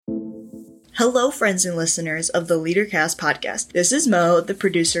Hello, friends and listeners of the LeaderCast podcast. This is Mo, the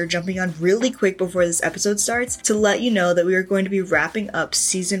producer, jumping on really quick before this episode starts to let you know that we are going to be wrapping up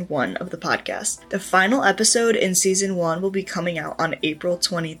season 1 of the podcast. The final episode in season 1 will be coming out on April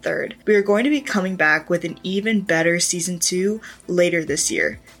 23rd. We are going to be coming back with an even better season 2 later this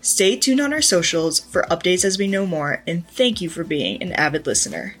year. Stay tuned on our socials for updates as we know more, and thank you for being an avid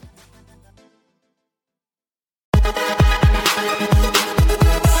listener.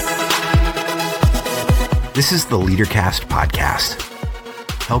 This is the LeaderCast podcast,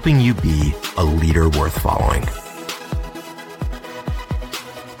 helping you be a leader worth following.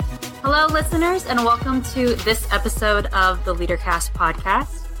 Hello, listeners, and welcome to this episode of the LeaderCast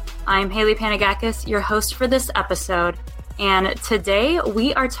podcast. I'm Haley Panagakis, your host for this episode, and today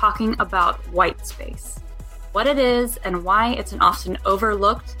we are talking about white space, what it is and why it's an often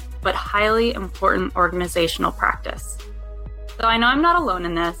overlooked but highly important organizational practice. So I know I'm not alone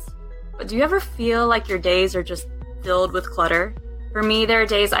in this, but do you ever feel like your days are just filled with clutter? For me, there are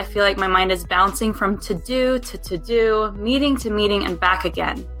days I feel like my mind is bouncing from to-do to to-do, meeting to meeting, and back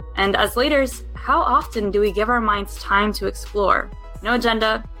again. And as leaders, how often do we give our minds time to explore? No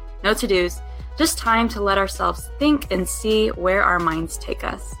agenda, no to-dos, just time to let ourselves think and see where our minds take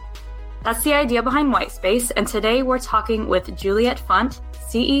us. That's the idea behind Whitespace, and today we're talking with Juliet Funt,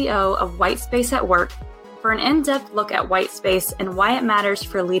 CEO of Whitespace at Work, for an in-depth look at Whitespace and why it matters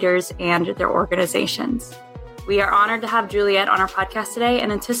for leaders and their organizations. We are honored to have Juliet on our podcast today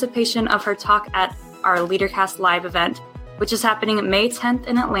in anticipation of her talk at our LeaderCast Live event, which is happening May 10th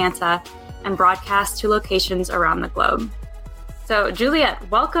in Atlanta and broadcast to locations around the globe. So Juliet,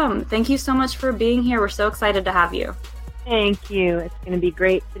 welcome. Thank you so much for being here. We're so excited to have you. Thank you. It's going to be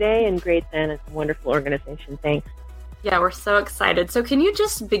great today and great then. It's a wonderful organization. Thanks. Yeah, we're so excited. So can you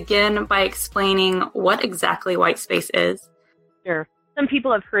just begin by explaining what exactly Whitespace is? Sure. Some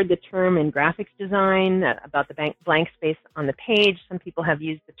people have heard the term in graphics design about the blank space on the page. Some people have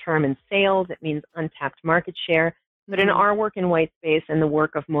used the term in sales. It means untapped market share. But in our work in Whitespace and the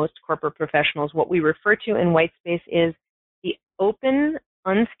work of most corporate professionals, what we refer to in Whitespace is the open,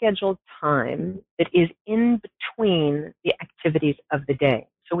 unscheduled time that is in between the activities of the day.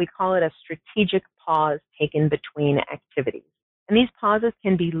 So we call it a strategic pause taken between activities. And these pauses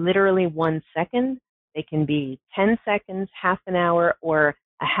can be literally 1 second. They can be 10 seconds, half an hour, or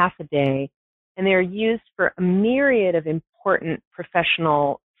a half a day. And they're used for a myriad of important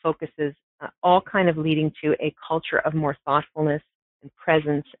professional focuses, all kind of leading to a culture of more thoughtfulness and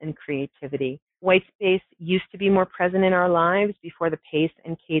presence and creativity. Whitespace used to be more present in our lives before the pace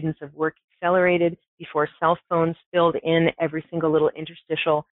and cadence of work accelerated, before cell phones filled in every single little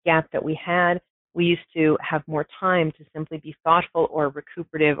interstitial gap that we had. We used to have more time to simply be thoughtful or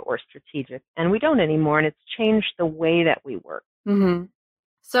recuperative or strategic. And we don't anymore, and it's changed the way that we work. Mm-hmm.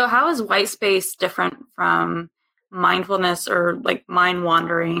 So how is Whitespace different from mindfulness or like mind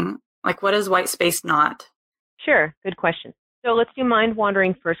wandering? Like what is Whitespace not? Sure, good question. So let's do mind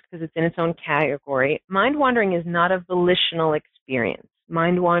wandering first because it's in its own category. Mind wandering is not a volitional experience.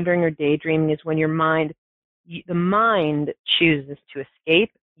 Mind wandering or daydreaming is when the mind chooses to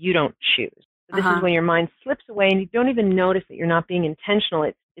escape. You don't choose. So this is when your mind slips away and you don't even notice that you're not being intentional.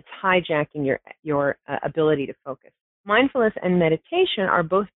 It's hijacking your ability to focus. Mindfulness and meditation are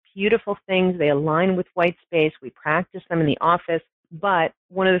both beautiful things. They align with Whitespace. We practice them in the office. But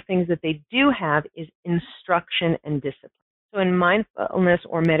one of the things that they do have is instruction and discipline. So in mindfulness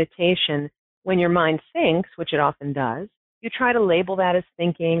or meditation, when your mind thinks, which it often does, you try to label that as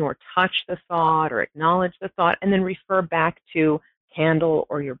thinking or touch the thought or acknowledge the thought and then refer back to candle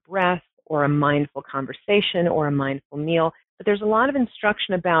or your breath or a mindful conversation or a mindful meal. But there's a lot of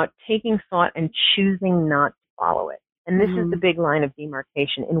instruction about taking thought and choosing not to follow it. And this is the big line of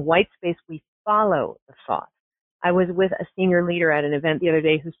demarcation. In Whitespace, we follow the thought. I was with a senior leader at an event the other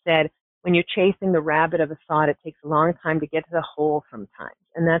day who said, when you're chasing the rabbit of a thought, it takes a long time to get to the hole sometimes.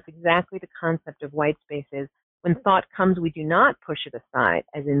 And that's exactly the concept of Whitespace is when thought comes, we do not push it aside,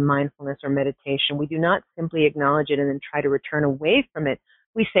 as in mindfulness or meditation. We do not simply acknowledge it and then try to return away from it.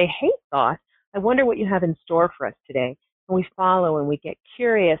 We say, hey, thought, I wonder what you have in store for us today. And we follow and we get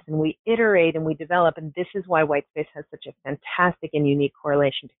curious and we iterate and we develop. And this is why Whitespace has such a fantastic and unique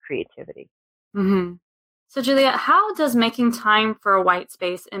correlation to creativity. Mm-hmm. So Juliet, how does making time for a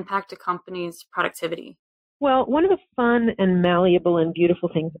Whitespace impact a company's productivity? Well, one of the fun and malleable and beautiful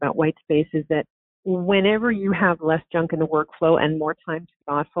things about Whitespace is that whenever you have less junk in the workflow and more time to be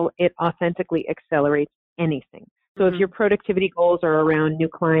thoughtful, it authentically accelerates anything. So if your productivity goals are around new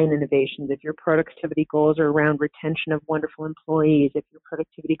client innovations, if your productivity goals are around retention of wonderful employees, if your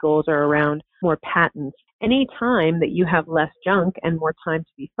productivity goals are around more patents, any time that you have less junk and more time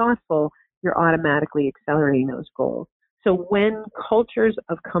to be thoughtful, you're automatically accelerating those goals. So when cultures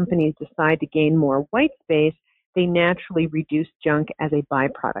of companies decide to gain more white space, they naturally reduce junk as a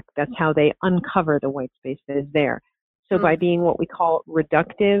byproduct. That's how they uncover the white space that is there. So by being what we call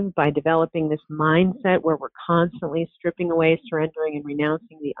reductive, by developing this mindset where we're constantly stripping away, surrendering, and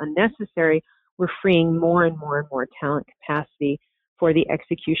renouncing the unnecessary, we're freeing more and more and more talent capacity for the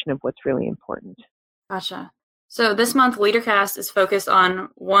execution of what's really important. Gotcha. So this month, LeaderCast is focused on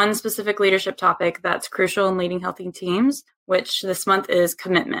one specific leadership topic that's crucial in leading healthy teams, which this month is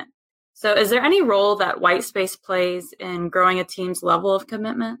commitment. So is there any role that white space plays in growing a team's level of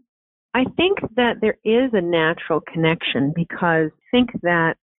commitment? I think that there is a natural connection because I think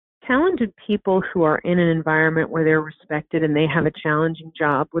that talented people who are in an environment where they're respected and they have a challenging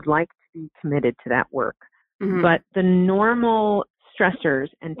job would like to be committed to that work. Mm-hmm. But the normal stressors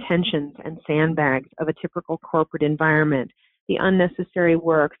and tensions and sandbags of a typical corporate environment, the unnecessary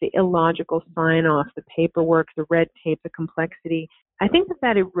work, the illogical sign-off, the paperwork, the red tape, the complexity, I think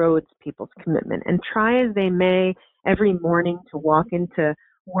that erodes people's commitment. And try as they may every morning to walk into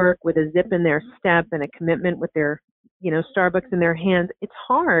work with a zip in their step and a commitment with their, Starbucks in their hands, it's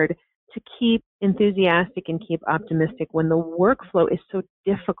hard to keep enthusiastic and keep optimistic when the workflow is so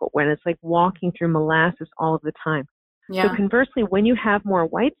difficult, when it's like walking through molasses all of the time. Yeah. So conversely, when you have more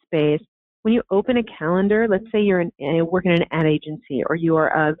white space, when you open a calendar, let's say you're working in an ad agency or you are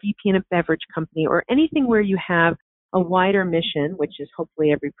a VP in a beverage company or anything where you have a wider mission, which is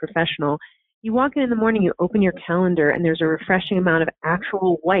hopefully every professional, you walk in the morning, you open your calendar, and there's a refreshing amount of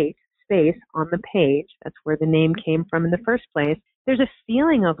actual white space on the page. That's where the name came from in the first place. There's a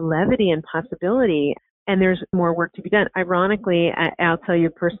feeling of levity and possibility, and there's more work to be done. Ironically, I'll tell you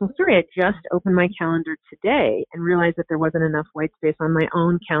a personal story. I just opened my calendar today and realized that there wasn't enough white space on my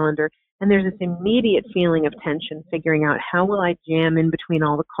own calendar, and there's this immediate feeling of tension, figuring out how will I jam in between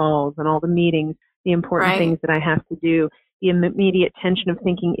all the calls and all the meetings, the important things that I have to do. The immediate tension of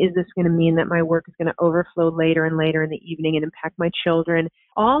thinking, is this going to mean that my work is going to overflow later and later in the evening and impact my children?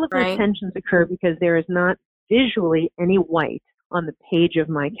 All of those tensions occur because there is not visually any white on the page of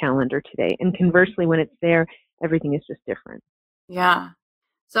my calendar today. And conversely, when it's there, everything is just different. Yeah.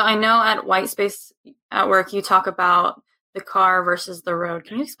 So I know at White Space at Work, you talk about the car versus the road.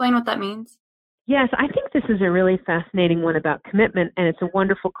 Can you explain what that means? Yes, I think this is a really fascinating one about commitment, and it's a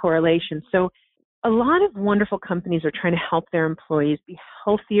wonderful correlation. So a lot of wonderful companies are trying to help their employees be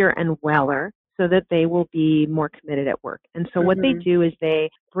healthier and weller so that they will be more committed at work. And so what they do is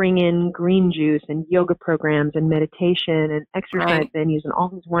they bring in green juice and yoga programs and meditation and exercise venues and all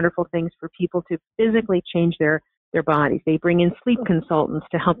these wonderful things for people to physically change their bodies. They bring in sleep consultants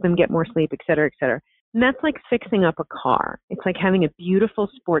to help them get more sleep, et cetera, et cetera. And that's like fixing up a car. It's like having a beautiful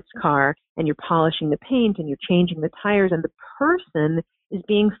sports car and you're polishing the paint and you're changing the tires, and the person is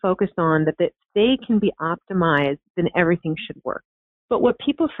being focused on that they can be optimized, then everything should work. But what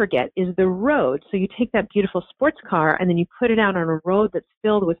people forget is the road. So you take that beautiful sports car and then you put it out on a road that's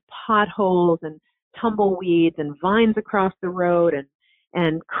filled with potholes and tumbleweeds and vines across the road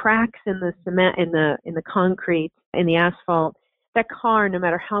and cracks in the cement, in the concrete, in the asphalt. That car, no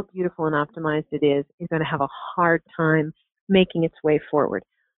matter how beautiful and optimized it is going to have a hard time making its way forward.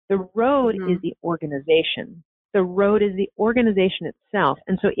 The road is the organization. The road is the organization itself.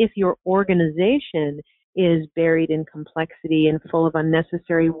 And so if your organization is buried in complexity and full of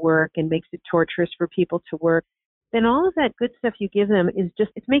unnecessary work and makes it torturous for people to work, then all of that good stuff you give them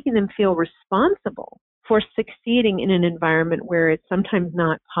it's making them feel responsible for succeeding in an environment where it's sometimes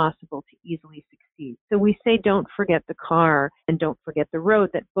not possible to easily succeed. So we say don't forget the car and don't forget the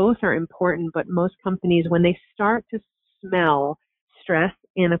road, that both are important, but most companies, when they start to smell stress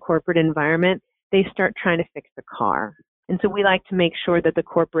in a corporate environment, they start trying to fix the car. And so we like to make sure that the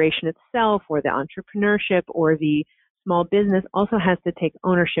corporation itself or the entrepreneurship or the small business also has to take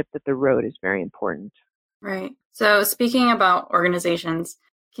ownership that the road is very important. Right. So speaking about organizations,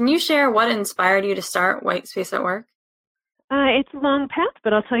 can you share what inspired you to start White Space at Work? It's a long path,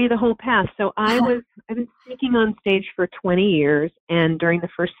 but I'll tell you the whole path. So I've been speaking on stage for 20 years, and during the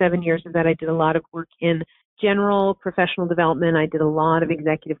first 7 years of that, I did a lot of work in general professional development. I did a lot of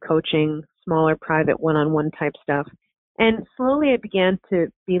executive coaching, smaller, private, one-on-one type stuff. And slowly I began to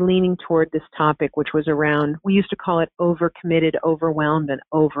be leaning toward this topic, which was around, we used to call it overcommitted, overwhelmed, and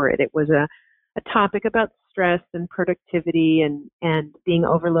over it. It was a topic about stress and productivity and being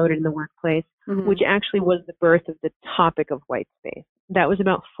overloaded in the workplace, which actually was the birth of the topic of white space. That was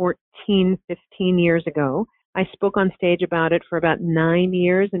about 14, 15 years ago. I spoke on stage about it for about 9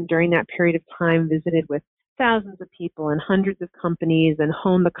 years, and during that period of time visited with thousands of people and hundreds of companies and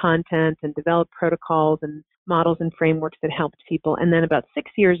honed the content and developed protocols and models and frameworks that helped people. And then about 6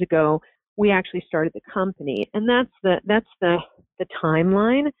 years ago, we actually started the company. And that's the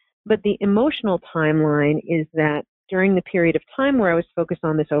timeline. But the emotional timeline is that during the period of time where I was focused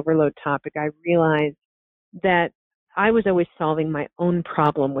on this overload topic, I realized that I was always solving my own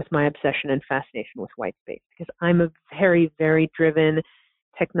problem with my obsession and fascination with white space, because I'm a very, very driven,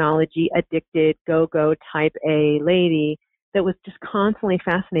 technology addicted, go type A lady that was just constantly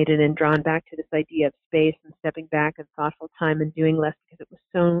fascinated and drawn back to this idea of space and stepping back and thoughtful time and doing less, because it was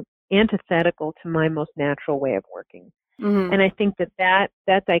so antithetical to my most natural way of working. Mm-hmm. And I think that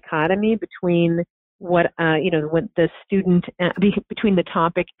dichotomy between what when the student between the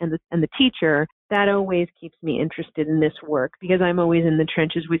topic and the teacher, that always keeps me interested in this work, because I'm always in the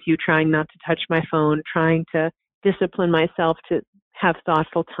trenches with you, trying not to touch my phone, trying to discipline myself to have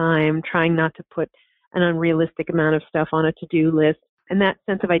thoughtful time, trying not to put an unrealistic amount of stuff on a to-do list. And that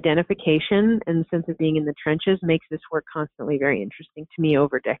sense of identification and sense of being in the trenches makes this work constantly very interesting to me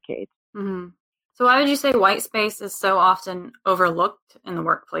over decades. Mm-hmm. So why would you say white space is so often overlooked in the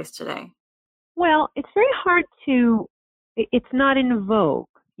workplace today? Well, it's very hard it's not in vogue,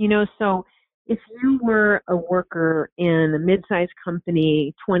 so if you were a worker in a mid-sized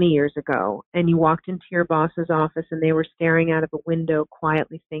company 20 years ago and you walked into your boss's office and they were staring out of a window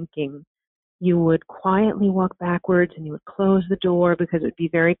quietly thinking, you would quietly walk backwards and you would close the door, because it would be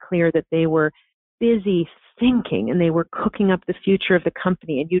very clear that they were busy thinking and they were cooking up the future of the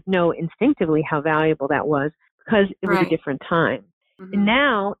company. And you'd know instinctively how valuable that was, because it was a different time. Mm-hmm. And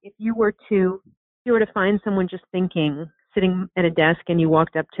now if you were to find someone just thinking, sitting at a desk, and you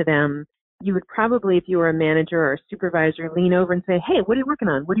walked up to them, you would probably, if you were a manager or a supervisor, lean over and say, "Hey, what are you working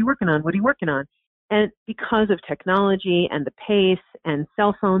on? What are you working on? What are you working on?" And because of technology and the pace and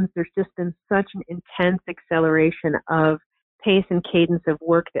cell phones, there's just been such an intense acceleration of pace and cadence of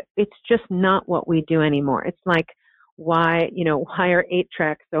work that it's just not what we do anymore. It's like, why are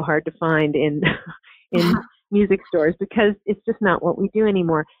 8-tracks so hard to find in music stores? Because it's just not what we do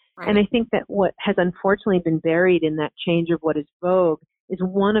anymore. Right. And I think that what has unfortunately been buried in that change of what is vogue is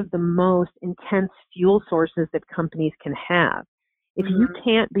one of the most intense fuel sources that companies can have. If you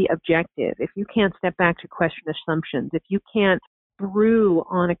can't be objective, if you can't step back to question assumptions, if you can't brew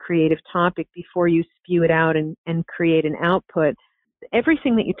on a creative topic before you spew it out and create an output,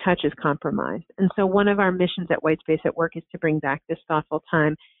 everything that you touch is compromised. And so one of our missions at Whitespace at Work is to bring back this thoughtful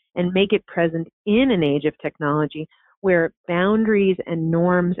time and make it present in an age of technology where boundaries and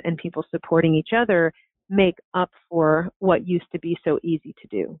norms and people supporting each other make up for what used to be so easy to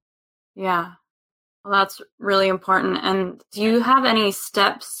do. Yeah. Well, that's really important. And do you have any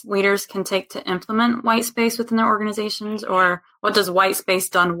steps leaders can take to implement white space within their organizations, or what does white space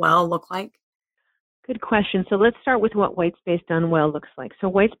done well look like? Good question. So let's start with what white space done well looks like. So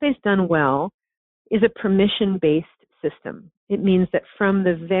white space done well is a permission-based system. It means that from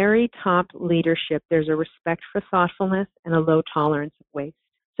the very top leadership, there's a respect for thoughtfulness and a low tolerance of waste.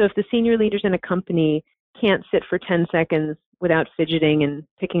 So if the senior leaders in a company can't sit for 10 seconds without fidgeting and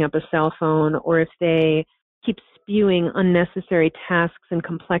picking up a cell phone, or if they keep spewing unnecessary tasks and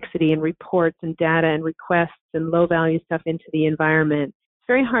complexity and reports and data and requests and low-value stuff into the environment, it's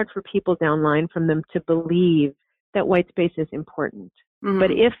very hard for people downline from them to believe that white space is important. Mm-hmm.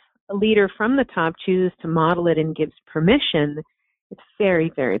 But if a leader from the top chooses to model it and gives permission, it's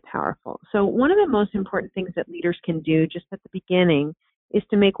very, very powerful. So one of the most important things that leaders can do just at the beginning is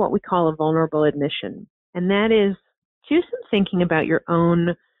to make what we call a vulnerable admission. And that is, do some thinking about your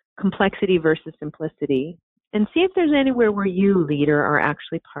own complexity versus simplicity and see if there's anywhere where you, leader, are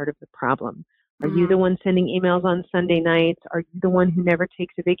actually part of the problem. Are you the one sending emails on Sunday nights? Are you the one who never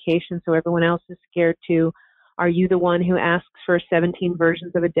takes a vacation so everyone else is scared to? Are you the one who asks for 17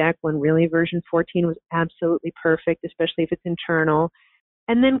 versions of a deck when really version 14 was absolutely perfect, especially if it's internal?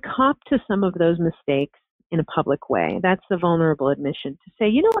 And then cop to some of those mistakes in a public way. That's the vulnerable admission, to say,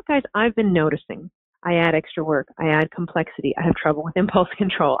 you know what, guys, I've been noticing. I add extra work. I add complexity. I have trouble with impulse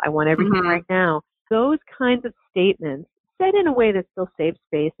control. I want everything right now. Those kinds of statements, said in a way that still saves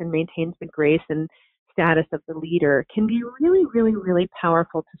space and maintains the grace and status of the leader, can be really, really, really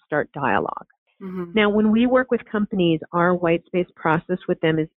powerful to start dialogue. Mm-hmm. Now, when we work with companies, our white space process with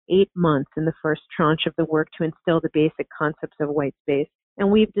them is 8 months in the first tranche of the work to instill the basic concepts of white space.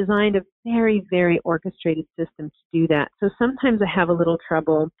 And we've designed a very, very orchestrated system to do that. So sometimes I have a little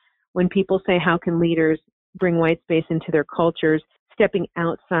trouble when people say, how can leaders bring white space into their cultures, stepping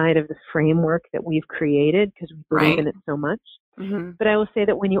outside of the framework that we've created, because we believe in it so much. Mm-hmm. But I will say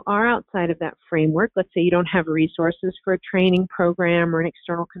that when you are outside of that framework, let's say you don't have resources for a training program or an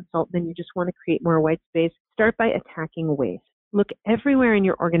external consultant, and you just want to create more white space, start by attacking waste. Look everywhere in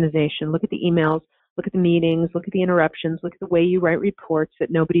your organization. Look at the emails. look at the meetings, look at the interruptions, look at the way you write reports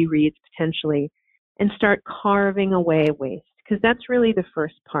that nobody reads potentially, and start carving away waste, because that's really the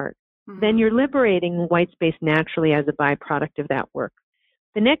first part. Then you're liberating white space naturally as a byproduct of that work.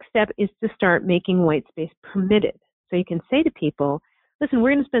 The next step is to start making white space permitted. So you can say to people, listen,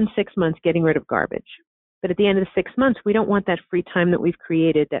 we're going to spend 6 months getting rid of garbage. But at the end of the 6 months, we don't want that free time that we've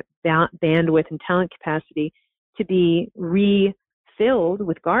created, that bandwidth and talent capacity, to be refilled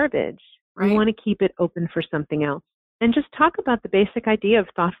with garbage. Right. We want to keep it open for something else. And just talk about the basic idea of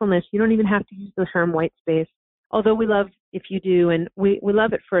thoughtfulness. You don't even have to use the term white space. Although we love if you do, and we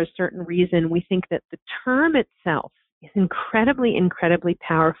love it for a certain reason, we think that the term itself is incredibly, incredibly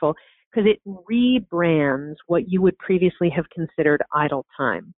powerful because it rebrands what you would previously have considered idle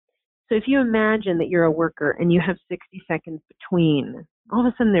time. So if you imagine that you're a worker and you have 60 seconds between, all of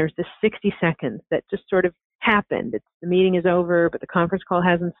a sudden there's this 60 seconds that just sort of happened. The meeting is over, but the conference call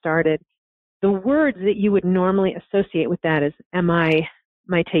hasn't started. The words that you would normally associate with that is, am I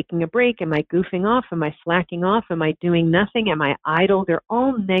taking a break? Am I goofing off? Am I slacking off? Am I doing nothing? Am I idle? They're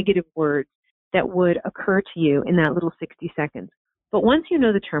all negative words that would occur to you in that little 60 seconds. But once you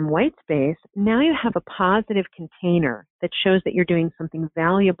know the term white space, now you have a positive container that shows that you're doing something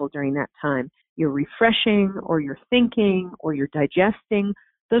valuable during that time. You're refreshing, or you're thinking, or you're digesting.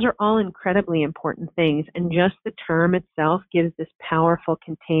 Those are all incredibly important things. And just the term itself gives this powerful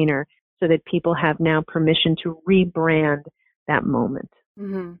container so that people have now permission to rebrand that moment.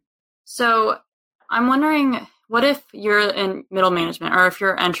 Mm-hmm. So I'm wondering, what if you're in middle management, or if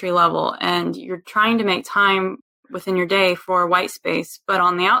you're entry level and you're trying to make time within your day for white space, but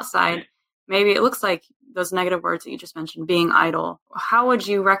on the outside, maybe it looks like those negative words that you just mentioned, being idle. How would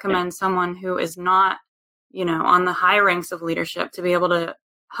you recommend someone who is not, on the high ranks of leadership to be able to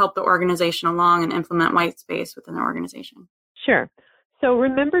help the organization along and implement white space within the organization? Sure. So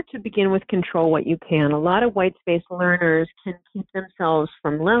remember to begin with control what you can. A lot of white space learners can keep themselves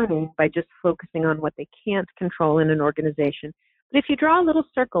from learning by just focusing on what they can't control in an organization. But if you draw a little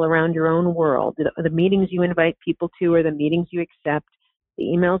circle around your own world, the meetings you invite people to, or the meetings you accept, the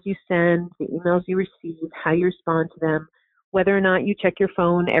emails you send, the emails you receive, how you respond to them, whether or not you check your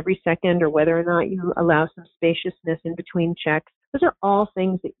phone every second, or whether or not you allow some spaciousness in between checks, those are all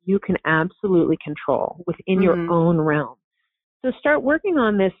things that you can absolutely control within your own realm. So start working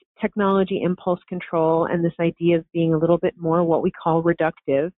on this technology impulse control and this idea of being a little bit more what we call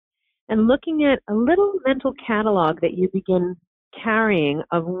reductive, and looking at a little mental catalog that you begin carrying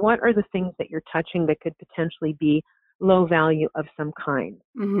of what are the things that you're touching that could potentially be low value of some kind.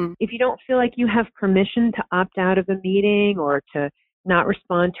 Mm-hmm. If you don't feel like you have permission to opt out of a meeting or to not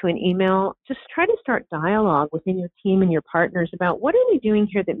respond to an email, just try to start dialogue within your team and your partners about, what are we doing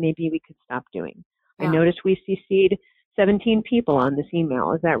here that maybe we could stop doing? Yeah. I noticed we CC'd 17 people on this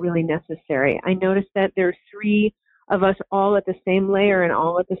email. Is that really necessary? I noticed that there are 3 of us all at the same layer and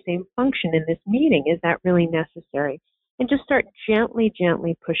all at the same function in this meeting. Is that really necessary? And just start gently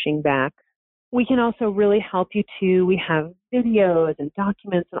pushing back. We can also really help you too. We have videos and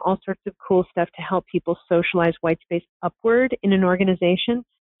documents and all sorts of cool stuff to help people socialize white space upward in an organization.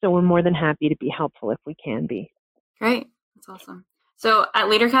 So we're more than happy to be helpful if we can be. Great. That's awesome. So at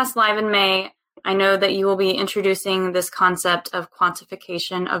LeaderCast Live in May, I know that you will be introducing this concept of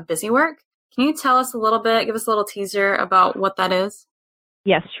quantification of busy work. Can you tell us a little bit, give us a little teaser about what that is?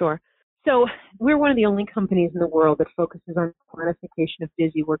 Yes, sure. So we're one of the only companies in the world that focuses on quantification of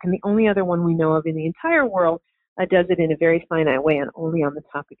busy work, and the only other one we know of in the entire world does it in a very finite way and only on the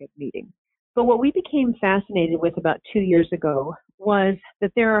topic of meetings. But what we became fascinated with about 2 years ago was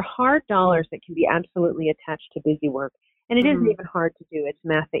that there are hard dollars that can be absolutely attached to busy work. And it isn't even hard to do. It's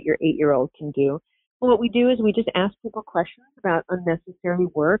math that your 8-year-old can do. Well, what we do is we just ask people questions about unnecessary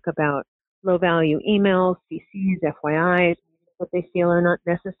work, about low-value emails, CCs, FYIs, that they feel are not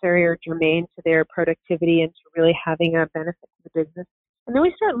necessary or germane to their productivity and to really having a benefit to the business. And then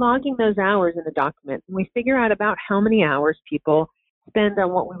we start logging those hours in the document, and we figure out about how many hours people spend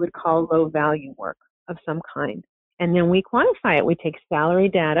on what we would call low-value work of some kind. And then we quantify it. We take salary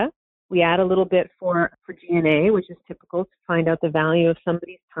data. We add a little bit for G&A, which is typical to find out the value of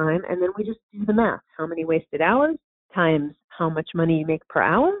somebody's time. And then we just do the math. How many wasted hours times how much money you make per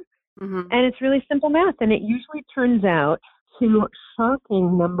hour. And it's really simple math. And it usually turns out to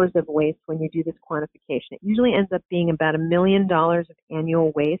shocking numbers of waste when you do this quantification. It usually ends up being about $1 million of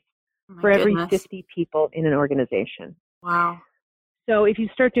annual waste for every 50 people in an organization. Wow. So if you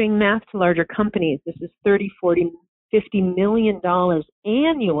start doing math to larger companies, this is $30, $40, $50 million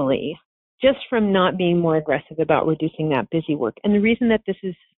annually just from not being more aggressive about reducing that busy work. And the reason that this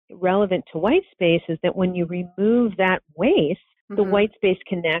is relevant to white space is that when you remove that waste, the white space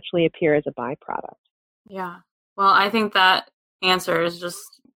can naturally appear as a byproduct. Yeah. Well, I think that answer is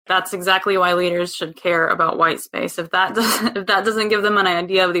that's exactly why leaders should care about white space. If that doesn't give them an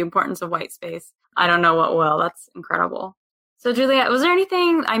idea of the importance of white space, I don't know what will. That's incredible. So Juliet, was there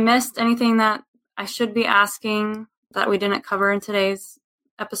anything I missed, anything that I should be asking that we didn't cover in today's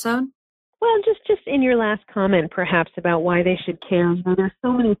episode? Well, just in your last comment, perhaps, about why they should care. There's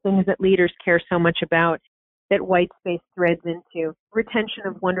so many things that leaders care so much about that white space threads into. Retention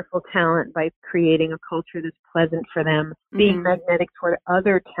of wonderful talent by creating a culture that's pleasant for them, being magnetic toward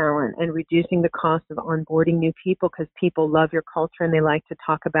other talent and reducing the cost of onboarding new people because people love your culture and they like to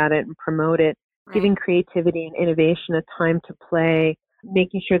talk about it and promote it, giving creativity and innovation a time to play,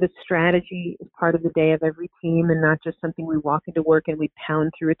 making sure that strategy is part of the day of every team and not just something we walk into work and we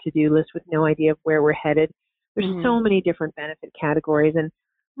pound through a to-do list with no idea of where we're headed. There's so many different benefit categories, and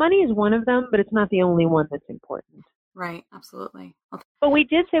money is one of them, but it's not the only one that's important. Right, absolutely. Okay. But we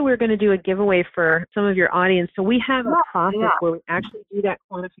did say we were going to do a giveaway for some of your audience, so we have a process where we actually do that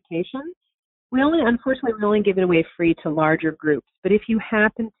quantification. Unfortunately, we only give it away free to larger groups, but if you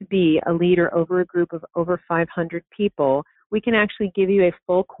happen to be a leader over a group of over 500 people, we can actually give you a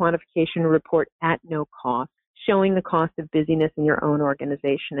full quantification report at no cost, showing the cost of busyness in your own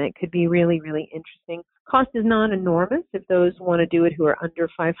organization. And it could be really, really interesting. Cost is not enormous if those want to do it who are under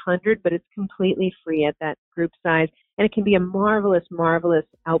 500, but it's completely free at that group size. And it can be a marvelous, marvelous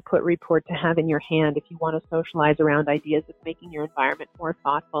output report to have in your hand if you want to socialize around ideas of making your environment more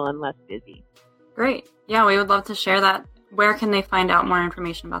thoughtful and less busy. Great. Yeah, we would love to share that. Where can they find out more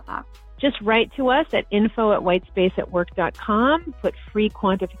information about that? Just write to us at info@whitespaceatwork.com, put free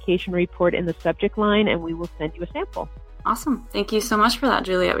quantification report in the subject line, and we will send you a sample. Awesome. Thank you so much for that,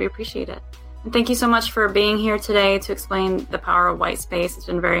 Juliet. We appreciate it. And thank you so much for being here today to explain the power of white space. It's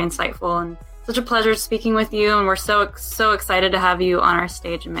been very insightful and such a pleasure speaking with you. And we're so excited to have you on our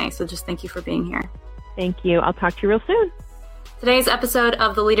stage in May. So just thank you for being here. Thank you. I'll talk to you real soon. Today's episode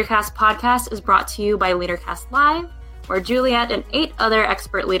of the LeaderCast podcast is brought to you by LeaderCast Live, where Juliet and 8 other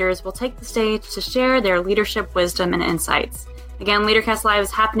expert leaders will take the stage to share their leadership wisdom and insights. Again, LeaderCast Live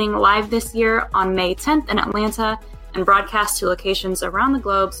is happening live this year on May 10th in Atlanta and broadcast to locations around the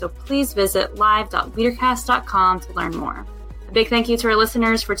globe, so please visit live.leadercast.com to learn more. A big thank you to our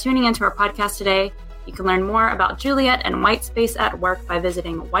listeners for tuning into our podcast today. You can learn more about Juliet and White Space at Work by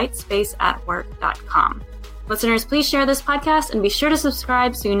visiting whitespaceatwork.com. Listeners, please share this podcast and be sure to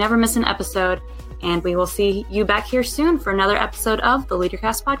subscribe so you never miss an episode. And we will see you back here soon for another episode of the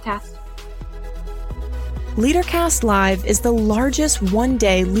LeaderCast podcast. LeaderCast Live is the largest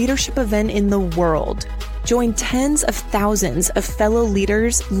one-day leadership event in the world. Join tens of thousands of fellow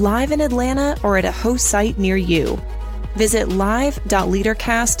leaders live in Atlanta or at a host site near you. Visit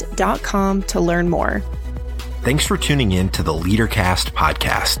live.leadercast.com to learn more. Thanks for tuning in to the LeaderCast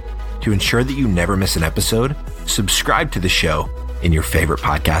podcast. To ensure that you never miss an episode, subscribe to the show in your favorite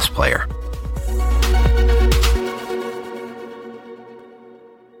podcast player.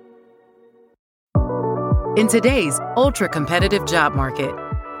 In today's ultra-competitive job market,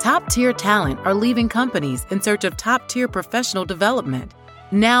 top-tier talent are leaving companies in search of top-tier professional development.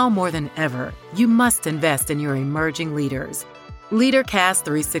 Now more than ever, you must invest in your emerging leaders. LeaderCast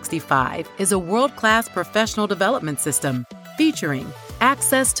 365 is a world-class professional development system featuring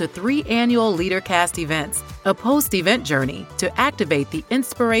access to 3 annual LeaderCast events, a post-event journey to activate the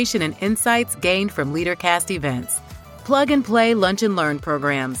inspiration and insights gained from LeaderCast events, plug-and-play lunch and learn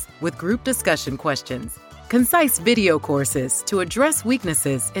programs with group discussion questions, concise video courses to address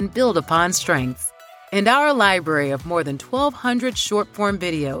weaknesses and build upon strengths, and our library of more than 1,200 short-form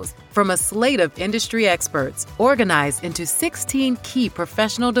videos from a slate of industry experts organized into 16 key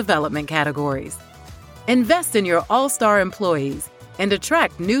professional development categories. Invest in your all-star employees and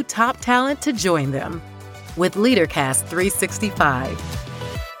attract new top talent to join them with LeaderCast 365.